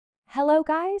Hello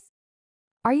guys!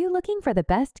 Are you looking for the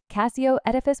best Casio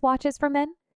Edifice watches for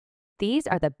men? These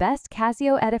are the best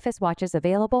Casio Edifice watches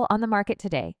available on the market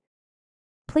today.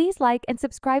 Please like and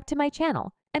subscribe to my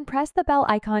channel and press the bell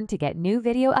icon to get new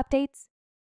video updates.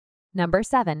 Number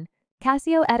 7.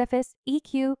 Casio Edifice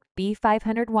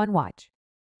ECB-S100 watch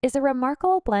is a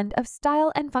remarkable blend of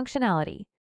style and functionality.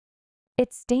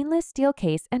 Its stainless steel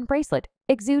case and bracelet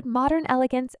exude modern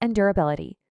elegance and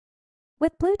durability.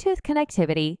 With Bluetooth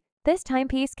connectivity, this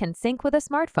timepiece can sync with a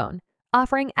smartphone,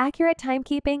 offering accurate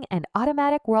timekeeping and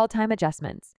automatic world time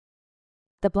adjustments.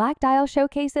 The black dial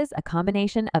showcases a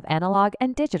combination of analog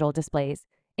and digital displays,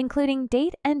 including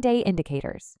date and day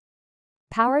indicators.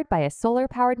 Powered by a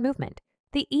solar-powered movement,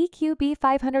 the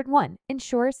ECB-S100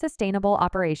 ensures sustainable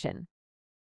operation.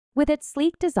 With its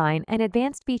sleek design and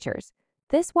advanced features,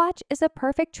 this watch is a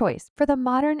perfect choice for the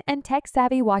modern and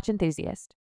tech-savvy watch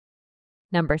enthusiast.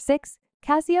 Number 6.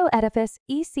 Casio Edifice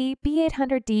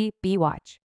ECB-S100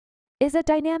 watch is a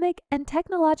dynamic and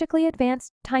technologically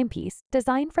advanced timepiece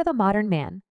designed for the modern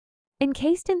man.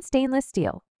 Encased in stainless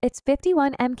steel, its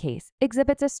 51mm case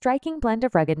exhibits a striking blend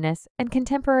of ruggedness and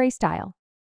contemporary style.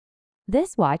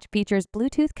 This watch features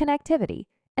Bluetooth connectivity,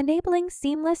 enabling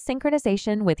seamless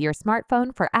synchronization with your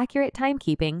smartphone for accurate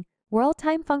timekeeping, world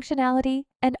time functionality,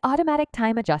 and automatic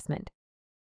time adjustment.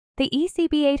 The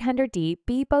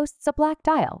ECB-S100 boasts a black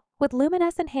dial with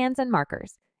luminescent hands and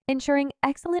markers, ensuring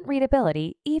excellent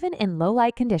readability even in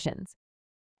low-light conditions.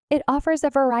 It offers a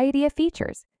variety of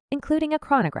features, including a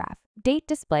chronograph, date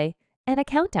display, and a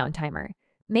countdown timer,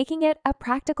 making it a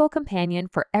practical companion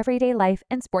for everyday life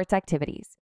and sports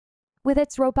activities. With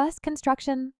its robust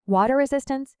construction, water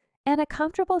resistance, and a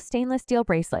comfortable stainless steel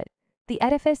bracelet, the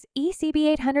Edifice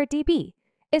ECB-S100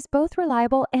 is both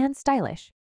reliable and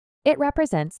stylish. It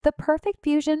represents the perfect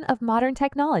fusion of modern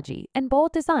technology and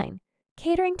bold design,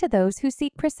 catering to those who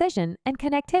seek precision and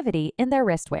connectivity in their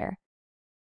wristwear.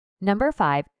 Number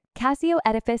 5. Casio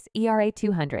Edifice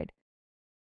ERA200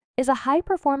 is a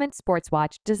high-performance sports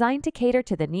watch designed to cater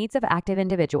to the needs of active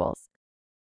individuals.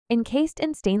 Encased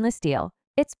in stainless steel,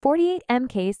 its 48mm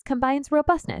case combines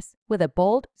robustness with a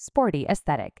bold, sporty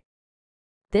aesthetic.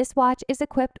 This watch is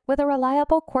equipped with a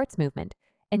reliable quartz movement,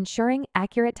 ensuring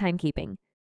accurate timekeeping.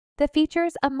 The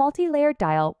features a multi-layered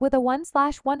dial with a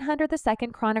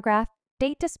 1/100th chronograph,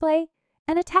 date display,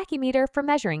 and a tachymeter for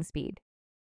measuring speed.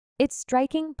 Its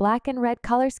striking black and red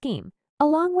color scheme,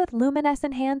 along with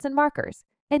luminescent hands and markers,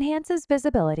 enhances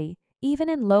visibility even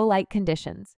in low-light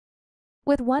conditions.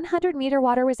 With 100-meter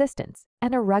water resistance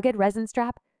and a rugged resin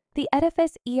strap, the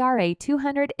Edifice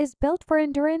ERA200 is built for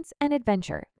endurance and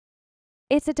adventure.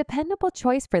 It's a dependable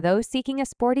choice for those seeking a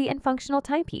sporty and functional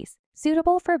timepiece,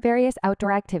 suitable for various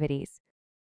outdoor activities.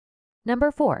 Number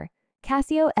 4.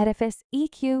 Casio Edifice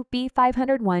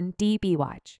ECB-S100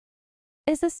 watch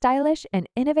is a stylish and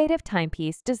innovative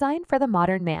timepiece designed for the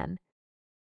modern man.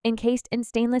 Encased in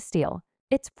stainless steel,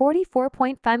 its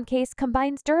 44mm case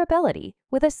combines durability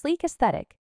with a sleek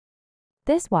aesthetic.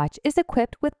 This watch is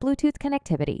equipped with Bluetooth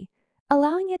connectivity,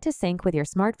 allowing it to sync with your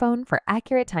smartphone for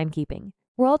accurate timekeeping,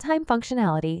 world time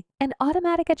functionality, and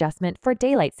automatic adjustment for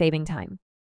daylight saving time.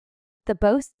 The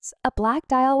boasts a black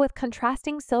dial with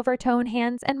contrasting silver tone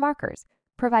hands and markers,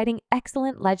 providing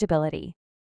excellent legibility.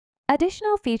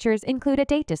 Additional features include a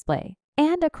date display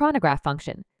and a chronograph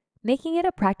function, making it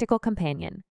a practical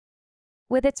companion.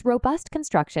 With its robust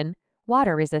construction,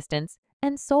 water resistance,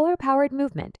 and solar-powered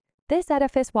movement, this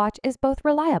Edifice watch is both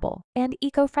reliable and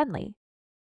eco-friendly.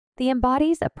 It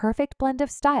embodies a perfect blend of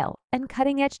style and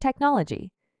cutting-edge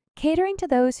technology, catering to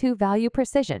those who value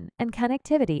precision and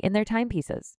connectivity in their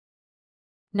timepieces.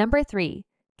 Number 3.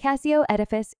 Casio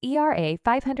Edifice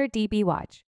ERA500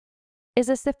 watch is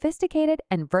a sophisticated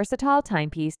and versatile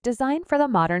timepiece designed for the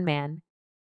modern man.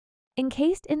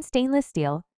 Encased in stainless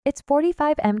steel, its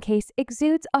 45mm case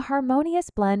exudes a harmonious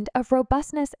blend of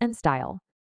robustness and style.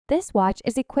 This watch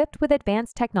is equipped with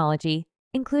advanced technology,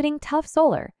 including tough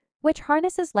solar, which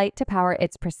harnesses light to power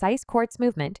its precise quartz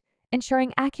movement,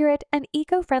 ensuring accurate and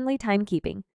eco-friendly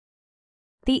timekeeping.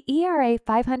 The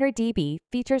ERA500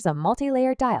 features a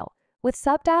multi-layered dial with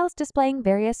subdials displaying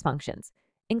various functions,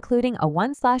 including a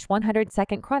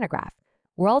 1/100th chronograph,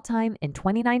 world time in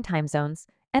 29 time zones,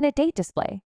 and a date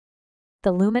display.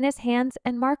 The luminous hands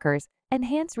and markers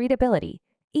enhance readability,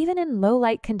 even in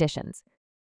low-light conditions.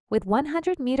 With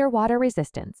 100-meter water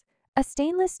resistance, a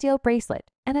stainless steel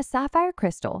bracelet, and a sapphire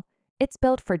crystal, it's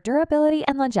built for durability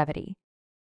and longevity.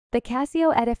 The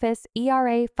Casio Edifice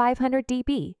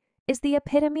ERA500 is the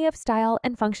epitome of style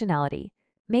and functionality,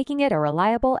 making it a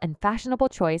reliable and fashionable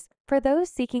choice for those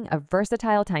seeking a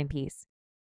versatile timepiece.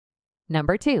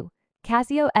 Number 2.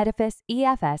 Casio Edifice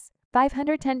EFS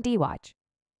 510D watch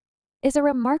is a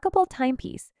remarkable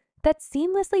timepiece that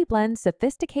seamlessly blends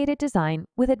sophisticated design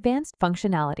with advanced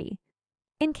functionality.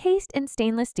 Encased in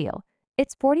stainless steel,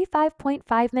 its 45.5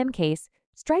 mm case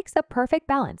strikes a perfect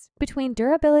balance between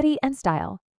durability and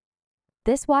style.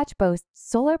 This watch boasts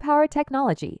solar-powered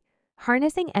technology,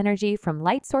 harnessing energy from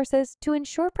light sources to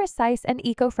ensure precise and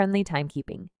eco-friendly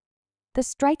timekeeping. The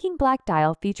striking black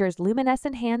dial features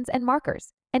luminescent hands and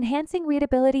markers, enhancing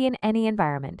readability in any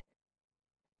environment.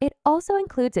 It also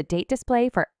includes a date display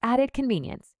for added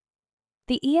convenience.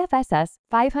 The EFSS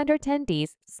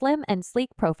 510D's slim and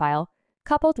sleek profile,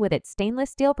 coupled with its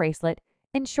stainless steel bracelet,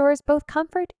 ensures both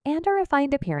comfort and a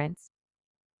refined appearance.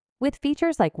 With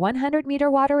features like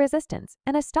 100-meter water resistance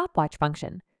and a stopwatch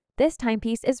function, this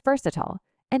timepiece is versatile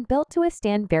and built to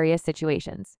withstand various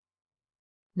situations.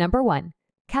 Number 1.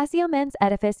 Casio Men's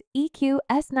Edifice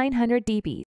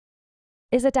EQ-S900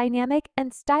 is a dynamic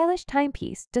and stylish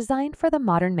timepiece designed for the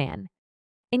modern man.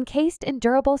 Encased in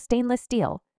durable stainless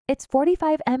steel, its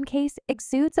 45 mm case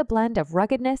exudes a blend of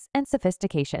ruggedness and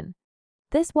sophistication.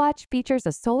 This watch features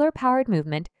a solar-powered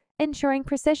movement, ensuring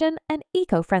precision and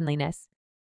eco-friendliness.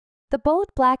 The bold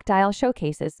black dial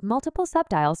showcases multiple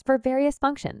subdials for various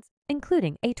functions,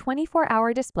 including a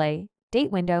 24-hour display,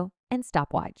 date window, and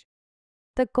stopwatch.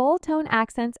 The gold tone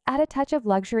accents add a touch of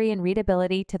luxury and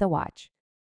readability to the watch.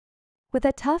 With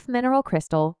a tough mineral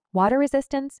crystal, water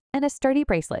resistance, and a sturdy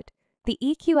bracelet, the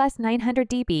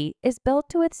EQS900 is built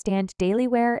to withstand daily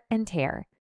wear and tear.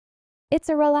 It's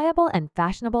a reliable and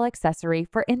fashionable accessory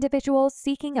for individuals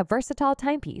seeking a versatile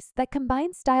timepiece that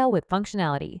combines style with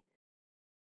functionality.